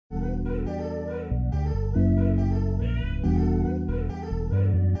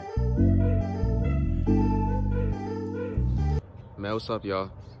Man, what's up,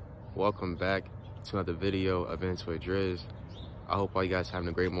 y'all? Welcome back to another video of Into It Driz. I hope all you guys having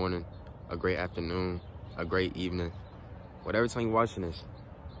a great morning, a great afternoon, a great evening. Whatever time you're watching this,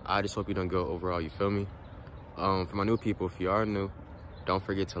 I just hope you're doing good overall, you feel me? For my new people, if you are new, don't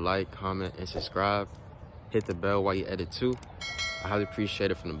forget to like, comment, and subscribe. Hit the bell while you edit too. I highly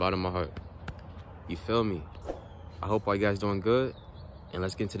appreciate it from the bottom of my heart. You feel me? I hope all you guys doing good, and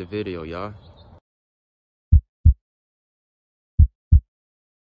let's get into the video, y'all.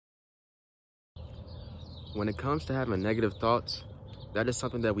 When it comes to having negative thoughts, that is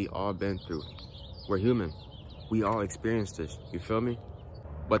something that we all been through. We're human. We all experience this, you feel me?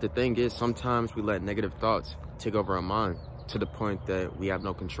 But the thing is, sometimes we let negative thoughts take over our mind to the point that we have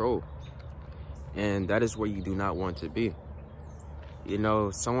no control. And that is where you do not want to be. You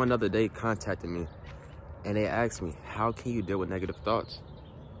know, someone the other day contacted me and they asked me, how can you deal with negative thoughts?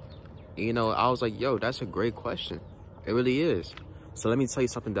 You know, I was like, yo, that's a great question. It really is. So let me tell you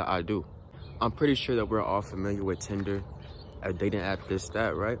something that I do. I'm pretty sure that we're all familiar with Tinder, a dating app, this,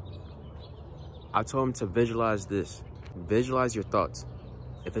 that, right? I told him to visualize this. Visualize your thoughts.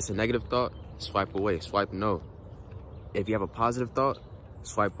 If it's a negative thought, swipe away, swipe no. If you have a positive thought,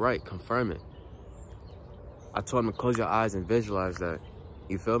 swipe right, confirm it. I told him to close your eyes and visualize that.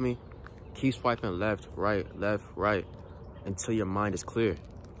 You feel me? Keep swiping left, right, until your mind is clear.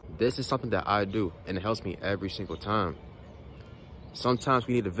 This is something that I do, and it helps me every single time. Sometimes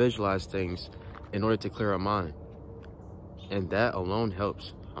we need to visualize things in order to clear our mind. And that alone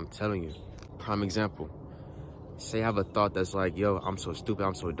helps, I'm telling you. Prime example, say I have a thought that's like, yo, I'm so stupid,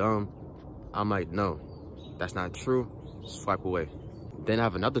 I'm so dumb. I'm like, no, that's not true, swipe away. Then I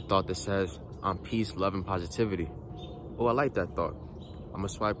have another thought that says, I'm peace, love, and positivity. Oh, I like that thought. I'm gonna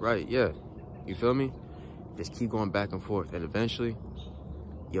swipe right, yeah. You feel me? Just keep going back and forth, and eventually,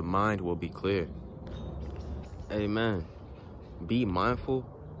 your mind will be clear. Amen. Be mindful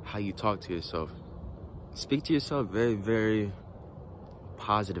how you talk to yourself. Speak to yourself very, very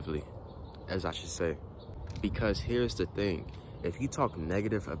positively, as I should say. Because here's the thing. If you talk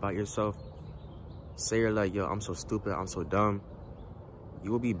negative about yourself, say you're like, yo, I'm so stupid, I'm so dumb,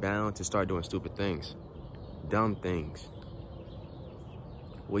 you will be bound to start doing stupid things, dumb things.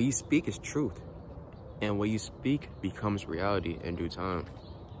 What you speak is truth. And what you speak becomes reality in due time.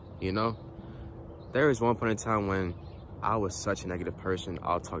 You know? There was one point in time when I was such a negative person.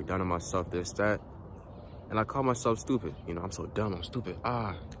 I'll talk down on myself, this, that. And I call myself stupid. You know, I'm so dumb, I'm stupid.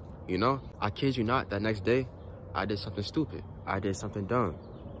 You know? I kid you not, that next day, I did something stupid. I did something dumb.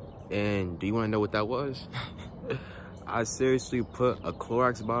 And do you want to know what that was? I seriously put a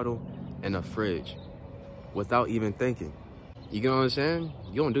Clorox bottle in a fridge without even thinking. You get what I'm saying?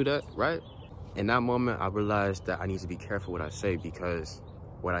 You don't do that, right? In that moment, I realized that I need to be careful what I say because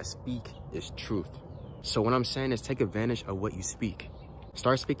what I speak is truth. So what I'm saying is take advantage of what you speak.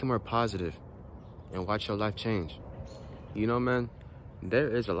 Start speaking more positive and watch your life change. You know, man,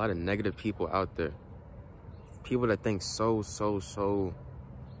 there is a lot of negative people out there. People that think so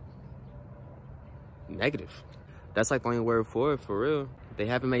negative. That's like the only word for it, for real. They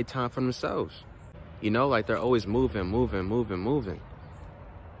haven't made time for themselves. You know, like they're always moving.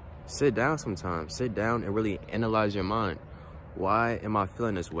 Sit down sometimes. Sit down and really analyze your mind. Why am I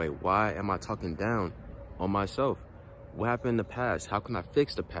feeling this way? Why am I talking down on myself? What happened in the past? How can I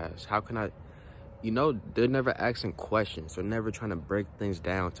fix the past? How can I, you know, they're never asking questions. They're never trying to break things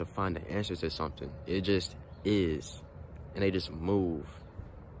down to find the answers to something. It just is. And they just move.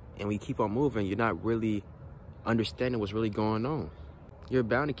 And we keep on moving. You're not really understanding what's really going on. You're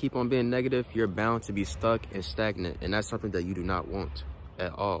bound to keep on being negative. You're bound to be stuck and stagnant. And that's something that you do not want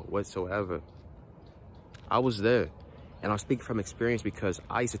at all, whatsoever. I was there. And I'm speaking from experience because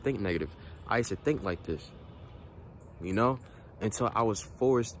I used to think negative. I used to think like this, you know, until I was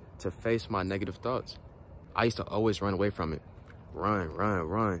forced to face my negative thoughts. I used to always run away from it.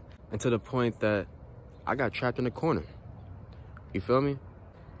 Run. Until the point that I got trapped in a corner. You feel me?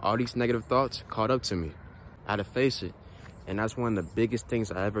 All these negative thoughts caught up to me. I had to face it. And that's one of the biggest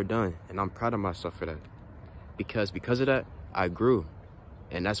things I ever done. And I'm proud of myself for that. Because of that, I grew.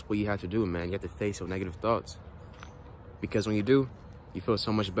 And that's what you have to do, man. You have to face your negative thoughts. Because when you do, you feel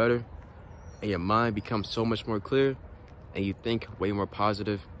so much better. And your mind becomes so much more clear. And you think way more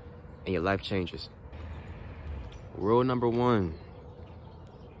positive. And your life changes. Rule number 1.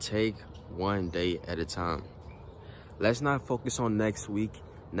 Take one day at a time. Let's not focus on next week,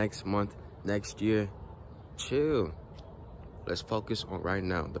 next month, next year. Chill. Let's focus on right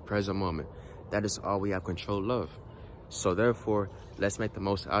now, the present moment. That is all we have control of. So therefore, let's make the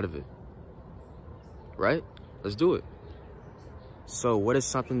most out of it. right? Let's do it. So what is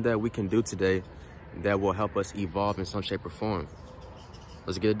something that we can do today that will help us evolve in some shape or form?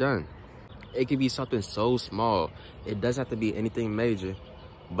 Let's get it done. It could be something so small. It doesn't have to be anything major,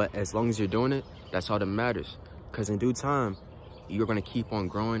 but as long as you're doing it, that's all that matters. Because in due time, you're going to keep on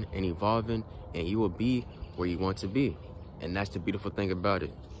growing and evolving, and you will be where you want to be. And that's the beautiful thing about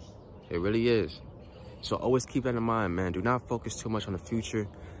it. It really is. So always keep that in mind, man. Do not focus too much on the future.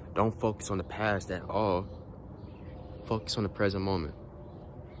 Don't focus on the past at all. Focus on the present moment.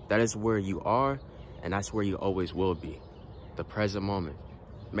 That is where you are, and that's where you always will be. The present moment.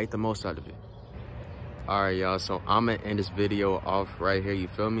 Make the most out of it. All right, y'all. So I'm going to end this video off right here. You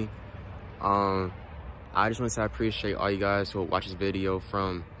feel me? I just want to say I appreciate all you guys who watch this video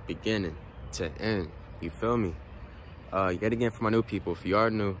from beginning to end. You feel me? Yet again, for my new people, if you are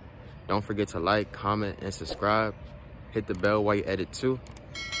new, don't forget to like, comment, and subscribe. Hit the bell while you edit too.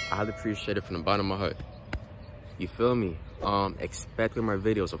 I highly appreciate it from the bottom of my heart. You feel me? Expect more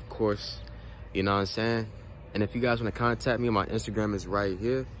videos, of course. You know what I'm saying? And if you guys want to contact me, my Instagram is right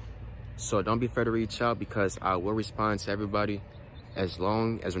here. So don't be afraid to reach out, because I will respond to everybody as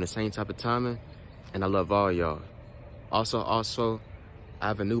long as we're in the same type of timing. And I love all y'all. Also, I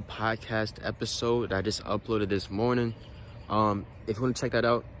have a new podcast episode that I just uploaded this morning. If you want to check that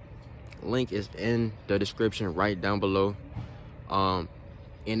out, link is in the description right down below. And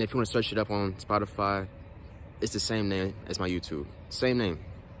if you want to search it up on Spotify, it's the same name as my YouTube. Same name,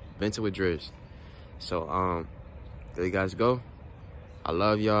 Venting with Driz. So, there you guys go. I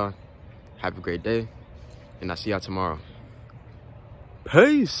love y'all. Have a great day. And I'll see y'all tomorrow.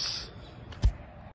 Peace.